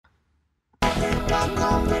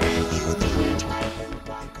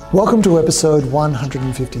Welcome to episode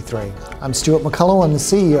 153. I'm Stuart McCullough, I'm the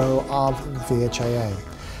CEO of VHAA,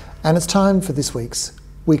 and it's time for this week's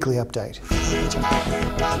weekly update.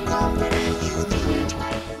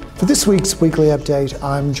 For this week's weekly update,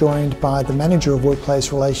 I'm joined by the Manager of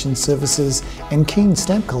Workplace Relations Services and keen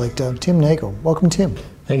stamp collector, Tim Nagel. Welcome, Tim.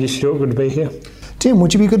 Thank you, Stuart. Good to be here. Tim,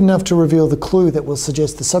 would you be good enough to reveal the clue that will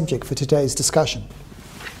suggest the subject for today's discussion?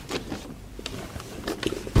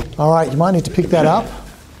 All right, you might need to pick that up.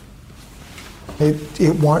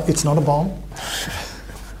 It's not a bomb.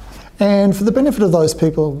 And for the benefit of those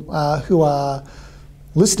people who are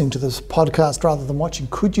listening to this podcast rather than watching,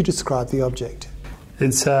 could you describe the object?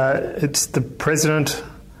 It's the president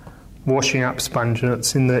washing up sponge, and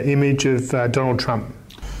it's in the image of Donald Trump.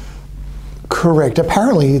 Correct.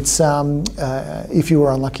 Apparently, it's if you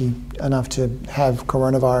were unlucky enough to have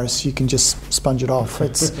coronavirus, you can just sponge it off.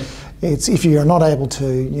 It's if you're not able to,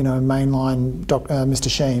 mainline Mr.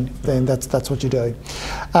 Sheen, then that's what you do.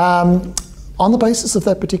 On the basis of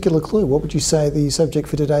that particular clue, what would you say the subject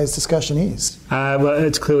for today's discussion is? Well,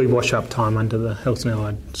 it's clearly wash-up time under the Health and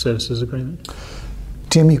Allied Services Agreement.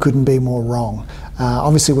 Tim, you couldn't be more wrong.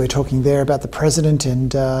 Obviously, we're talking there about the President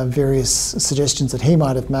and various suggestions that he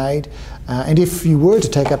might have made. And if you were to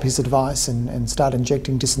take up his advice and start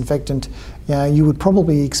injecting disinfectant, you would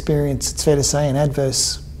probably experience, it's fair to say, an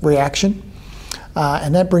adverse reaction.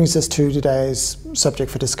 And that brings us to today's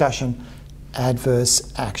subject for discussion,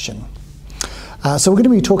 adverse action. So we're going to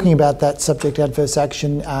be talking about that subject, adverse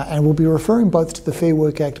action, and we'll be referring both to the Fair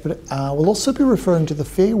Work Act, but we'll also be referring to the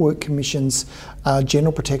Fair Work Commission's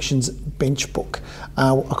General Protections Bench Book,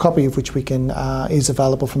 a copy of which is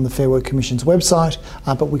available from the Fair Work Commission's website,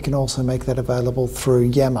 but we can also make that available through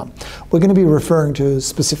Yammer. We're going to be referring to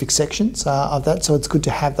specific sections of that, so it's good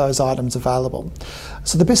to have those items available.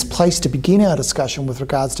 So the best place to begin our discussion with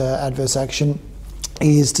regards to adverse action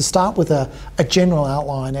is to start with a general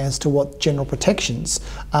outline as to what general protections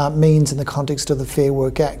means in the context of the Fair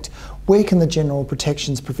Work Act. Where can the general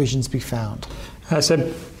protections provisions be found?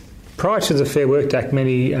 So prior to the Fair Work Act,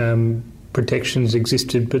 many protections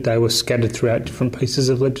existed, but they were scattered throughout different pieces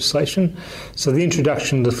of legislation. So the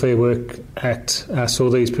introduction of the Fair Work Act saw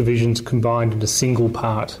these provisions combined into a single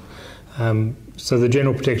part. So the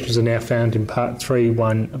general protections are now found in Part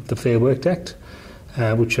 3.1 of the Fair Work Act,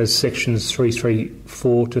 which has sections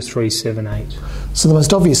 334 to 378. So the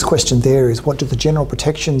most obvious question there is, what do the general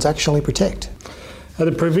protections actually protect?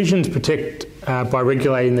 The provisions protect by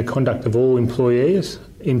regulating the conduct of all employees,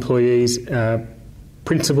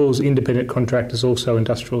 principals, independent contractors, also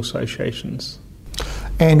industrial associations.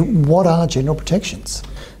 And what are general protections?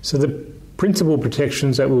 So the principal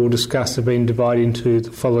protections that we will discuss have been divided into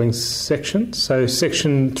the following sections. So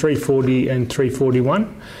section 340 and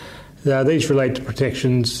 341. These relate to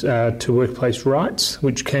protections to workplace rights,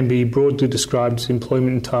 which can be broadly described as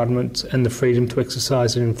employment entitlements and the freedom to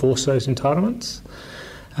exercise and enforce those entitlements.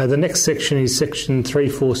 The next section is section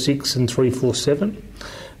 346 and 347,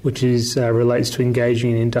 which relates to engaging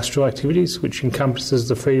in industrial activities, which encompasses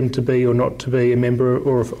the freedom to be or not to be a member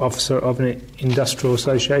or officer of an industrial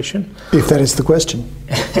association. If that is the question.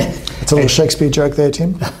 It's a little Shakespeare joke there,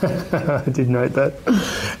 Tim. I did note that.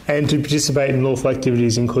 And to participate in lawful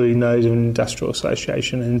activities, including those of an industrial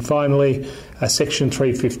association. And finally, section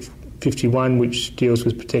 351, which deals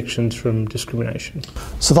with protections from discrimination.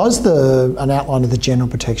 So those are an outline of the general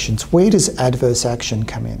protections. Where does adverse action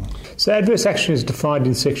come in? So adverse action is defined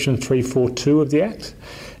in section 342 of the Act.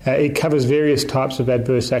 It covers various types of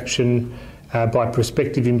adverse action by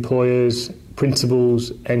prospective employers,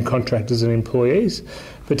 principals and contractors and employees.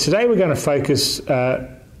 But today we're going to focus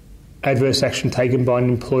adverse action taken by an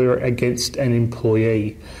employer against an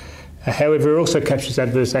employee. However, it also captures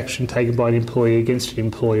adverse action taken by an employee against an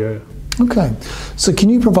employer. Okay, so can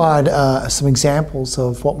you provide some examples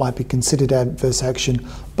of what might be considered adverse action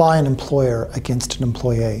by an employer against an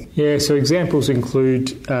employee? Yeah, so examples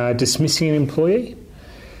include dismissing an employee,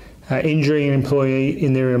 injuring an employee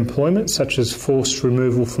in their employment, such as forced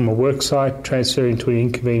removal from a worksite, transferring to an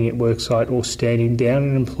inconvenient worksite, or standing down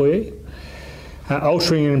an employee,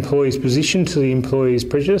 altering an employee's position to the employee's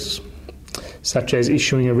prejudice, such as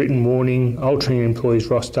issuing a written warning, altering an employee's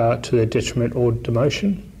roster to their detriment or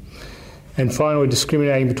demotion. And finally,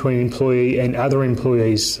 discriminating between an employee and other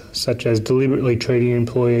employees, such as deliberately treating an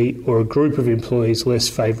employee or a group of employees less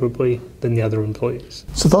favourably than the other employees.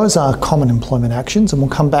 So those are common employment actions, and we'll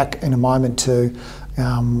come back in a moment to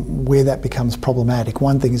where that becomes problematic.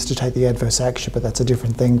 One thing is to take the adverse action, but that's a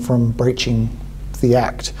different thing from breaching the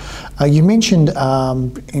Act. You mentioned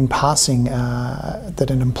in passing that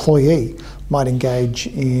an employee might engage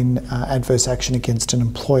in adverse action against an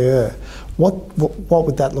employer. What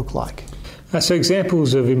would that look like? So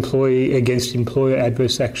examples of employee against employer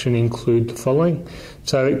adverse action include the following.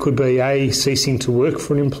 So it could be A, ceasing to work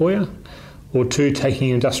for an employer, or 2, taking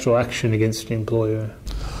industrial action against an employer.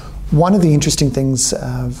 One of the interesting things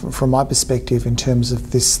from my perspective in terms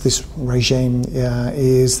of this regime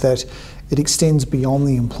is that it extends beyond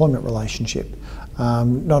the employment relationship,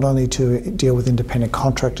 not only to deal with independent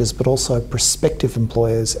contractors but also prospective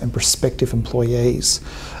employers and prospective employees.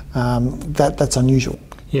 That's unusual.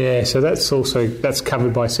 Yeah, so that's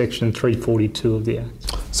covered by Section 342 of the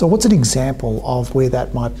Act. So what's an example of where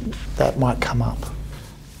that might come up?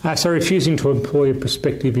 So refusing to employ a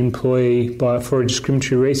prospective employee for a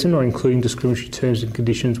discriminatory reason, or including discriminatory terms and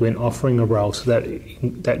conditions when offering a role, so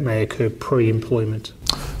that may occur pre-employment.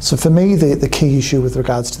 So for me, the key issue with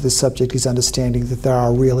regards to this subject is understanding that there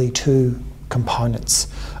are really 2 components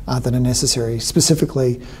that are necessary.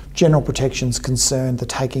 Specifically, general protections concern the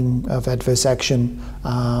taking of adverse action,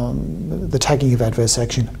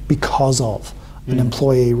 because of an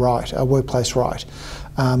employee right, a workplace right.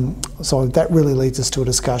 So that really leads us to a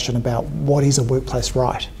discussion about what is a workplace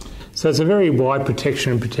right. So it's a very wide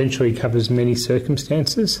protection and potentially covers many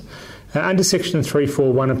circumstances. Under Section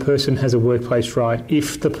 341, a person has a workplace right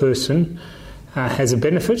if the person has a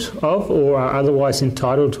benefit of or are otherwise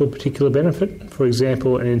entitled to a particular benefit, for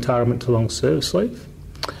example, an entitlement to long service leave,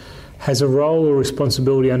 has a role or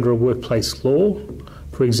responsibility under a workplace law,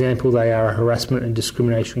 for example, they are a harassment and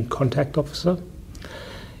discrimination contact officer,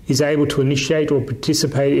 is able to initiate or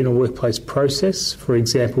participate in a workplace process, for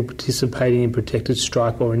example, participating in protected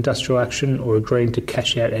strike or industrial action or agreeing to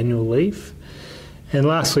cash out annual leave. And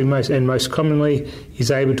lastly, most commonly,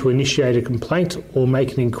 is able to initiate a complaint or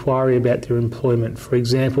make an inquiry about their employment, for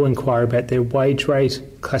example, inquire about their wage rate,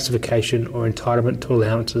 classification or entitlement to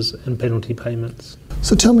allowances and penalty payments.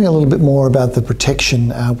 So tell me a little bit more about the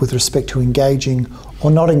protection with respect to engaging or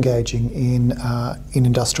not engaging in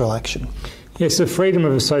industrial action. Yes, the freedom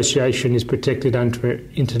of association is protected under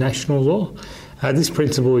international law. This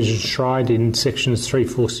principle is enshrined in sections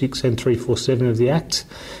 346 and 347 of the Act,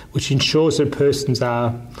 which ensures that persons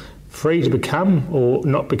are free to become or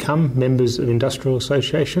not become members of industrial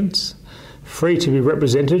associations, free to be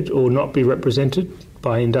represented or not be represented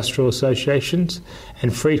by industrial associations,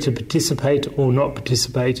 and free to participate or not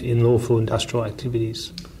participate in lawful industrial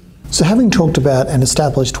activities. So having talked about and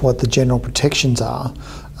established what the general protections are,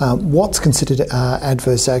 what's considered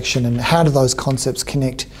adverse action and how do those concepts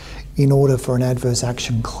connect in order for an adverse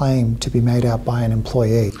action claim to be made out by an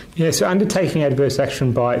employee? Yeah, so undertaking adverse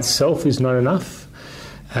action by itself is not enough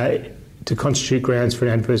to constitute grounds for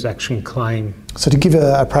an adverse action claim. So to give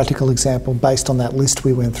a practical example, based on that list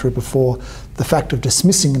we went through before, the fact of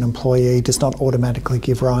dismissing an employee does not automatically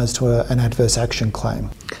give rise to an adverse action claim.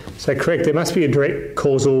 So correct, there must be a direct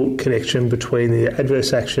causal connection between the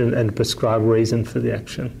adverse action and the prescribed reason for the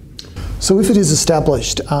action. So if it is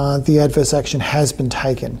established the adverse action has been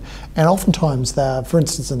taken, and oftentimes, for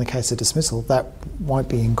instance in the case of dismissal, that won't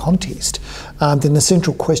be in contest, then the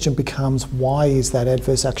central question becomes, why is that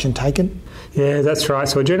adverse action taken? Yeah, that's right.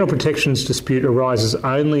 So a general protections dispute arises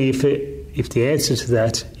only if the answer to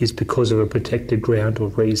that is because of a protected ground or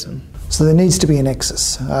reason. So there needs to be a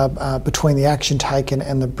nexus between the action taken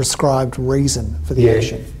and the prescribed reason for the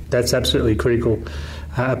action. That's absolutely critical.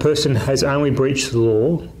 A person has only breached the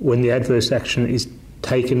law when the adverse action is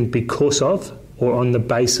taken because of or on the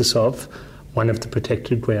basis of one of the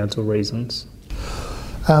protected grounds or reasons.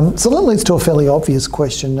 So that leads to a fairly obvious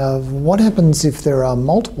question of what happens if there are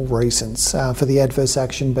multiple reasons for the adverse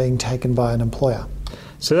action being taken by an employer?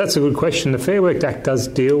 So that's a good question. The Fair Work Act does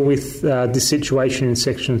deal with this situation in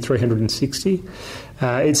section 360.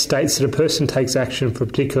 It states that a person takes action for a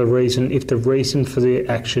particular reason if the reason for the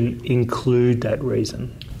action include that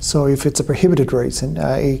reason. So if it's a prohibited reason,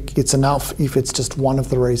 it's enough if it's just one of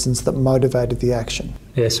the reasons that motivated the action.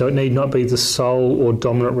 Yeah, so it need not be the sole or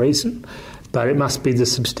dominant reason, but it must be the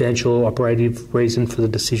substantial or operative reason for the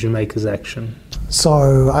decision maker's action.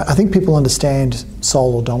 So I think people understand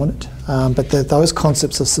sole or dominant, but those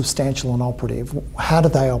concepts are substantial and operative. How do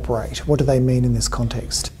they operate? What do they mean in this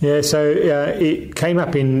context? Yeah, so it came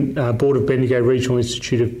up in Board of Bendigo Regional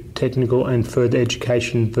Institute of Technical and Further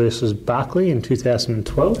Education versus Barclay in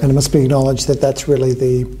 2012. And it must be acknowledged that that's really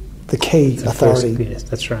the key authority. Yes,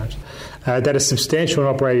 that's right. That a substantial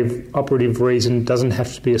and operative reason doesn't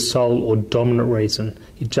have to be a sole or dominant reason.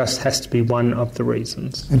 It just has to be one of the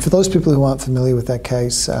reasons. And for those people who aren't familiar with that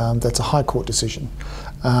case, that's a High Court decision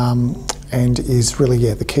and is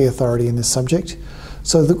really, the key authority in this subject.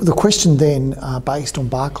 So the question then, based on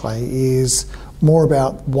Barclay, is more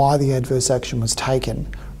about why the adverse action was taken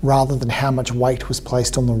rather than how much weight was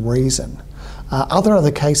placed on the reason. Are there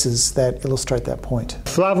other cases that illustrate that point?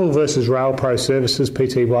 Flavel versus Rail Pro Services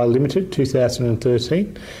Pty Limited,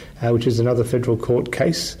 2013, which is another federal court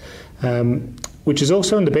case, which is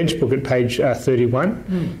also in the bench book at page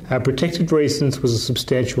 31. Protected reasons was a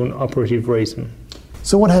substantial and operative reason.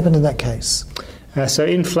 So what happened in that case? So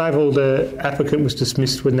in Flavel, the applicant was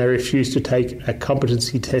dismissed when they refused to take a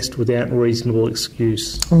competency test without reasonable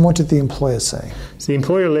excuse. And what did the employer say? So the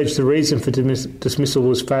employer alleged the reason for dismissal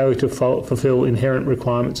was failure to fulfil inherent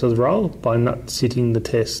requirements of the role by not sitting the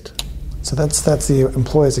test. So that's the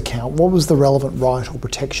employer's account. What was the relevant right or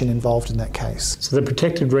protection involved in that case? So the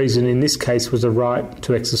protected reason in this case was a right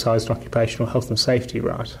to exercise an occupational health and safety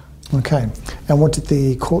right. Okay. And what did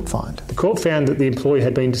the court find? The court found that the employee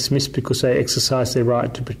had been dismissed because they exercised their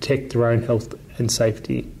right to protect their own health and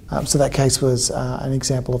safety. So that case was an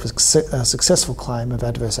example of a successful claim of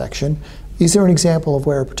adverse action. Is there an example of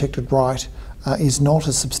where a protected right is not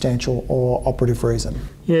a substantial or operative reason?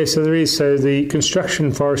 Yeah, so there is. So the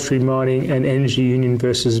Construction, Forestry, Mining and Energy Union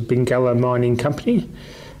versus Bengalla Mining Company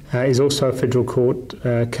is also a federal court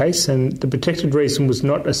case, and the protected reason was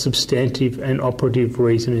not a substantive and operative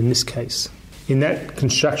reason in this case. In that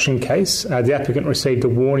construction case, the applicant received a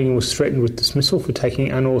warning and was threatened with dismissal for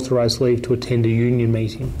taking unauthorised leave to attend a union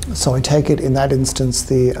meeting. So I take it in that instance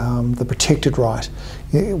the protected right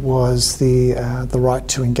was the right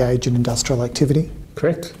to engage in industrial activity?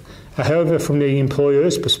 Correct. However, from the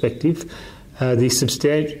employer's perspective, the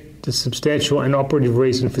substantial and operative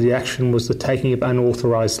reason for the action was the taking of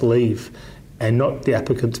unauthorised leave and not the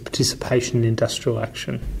applicant's participation in industrial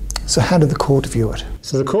action. So how did the court view it?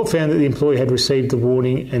 So the court found that the employee had received the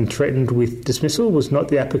warning and threatened with dismissal was not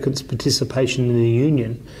the applicant's participation in the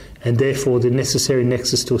union, and therefore the necessary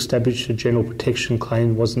nexus to establish a general protection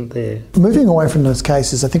claim wasn't there. Moving away from those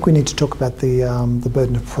cases, I think we need to talk about the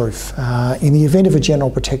burden of proof. In the event of a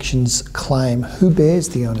general protections claim, who bears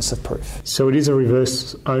the onus of proof? So it is a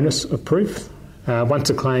reverse onus of proof.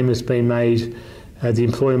 Once a claim has been made, the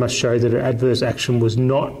employer must show that an adverse action was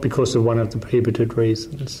not because of one of the prohibited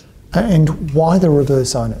reasons. And why the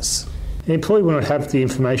reverse onus? The employer will not have the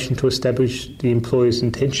information to establish the employer's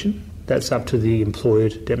intention. That's up to the employer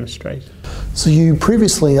to demonstrate. So you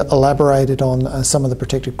previously elaborated on some of the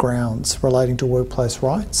protected grounds relating to workplace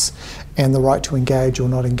rights and the right to engage or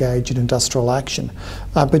not engage in industrial action.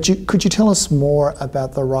 But could you tell us more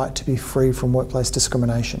about the right to be free from workplace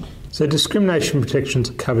discrimination? So discrimination protections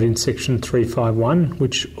are covered in Section 351,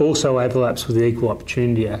 which also overlaps with the Equal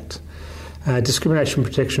Opportunity Act. Discrimination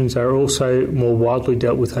protections are also more widely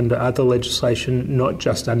dealt with under other legislation, not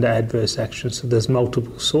just under adverse action, so there's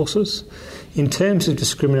multiple sources. In terms of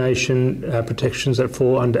discrimination, protections that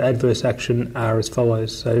fall under adverse action are as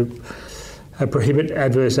follows. So prohibit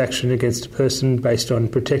adverse action against a person based on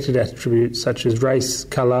protected attributes such as race,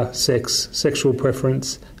 colour, sex, sexual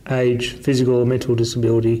preference, age, physical or mental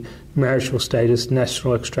disability, marital status,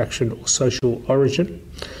 national extraction or social origin.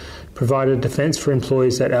 Provide a defence for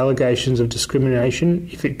employees that allegations of discrimination,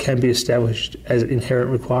 if it can be established as inherent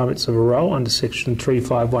requirements of a role under Section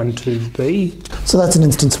 3512B. So that's an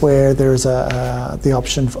instance where there is the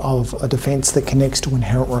option of a defence that connects to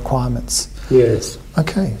inherent requirements. Yes.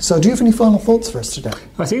 Okay, so do you have any final thoughts for us today?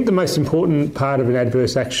 I think the most important part of an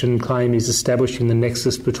adverse action claim is establishing the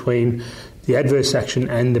nexus between the adverse action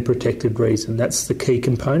and the protected reason. That's the key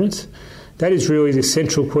component. That is really the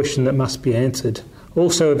central question that must be answered.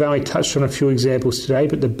 Also, I've only touched on a few examples today,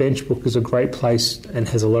 but the bench book is a great place and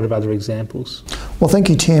has a lot of other examples. Well, thank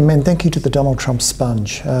you, Tim, and thank you to the Donald Trump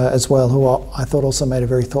Sponge as well, who I thought also made a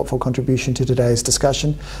very thoughtful contribution to today's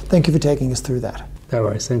discussion. Thank you for taking us through that. No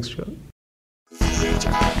worries. Thanks, Stuart.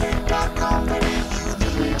 Company.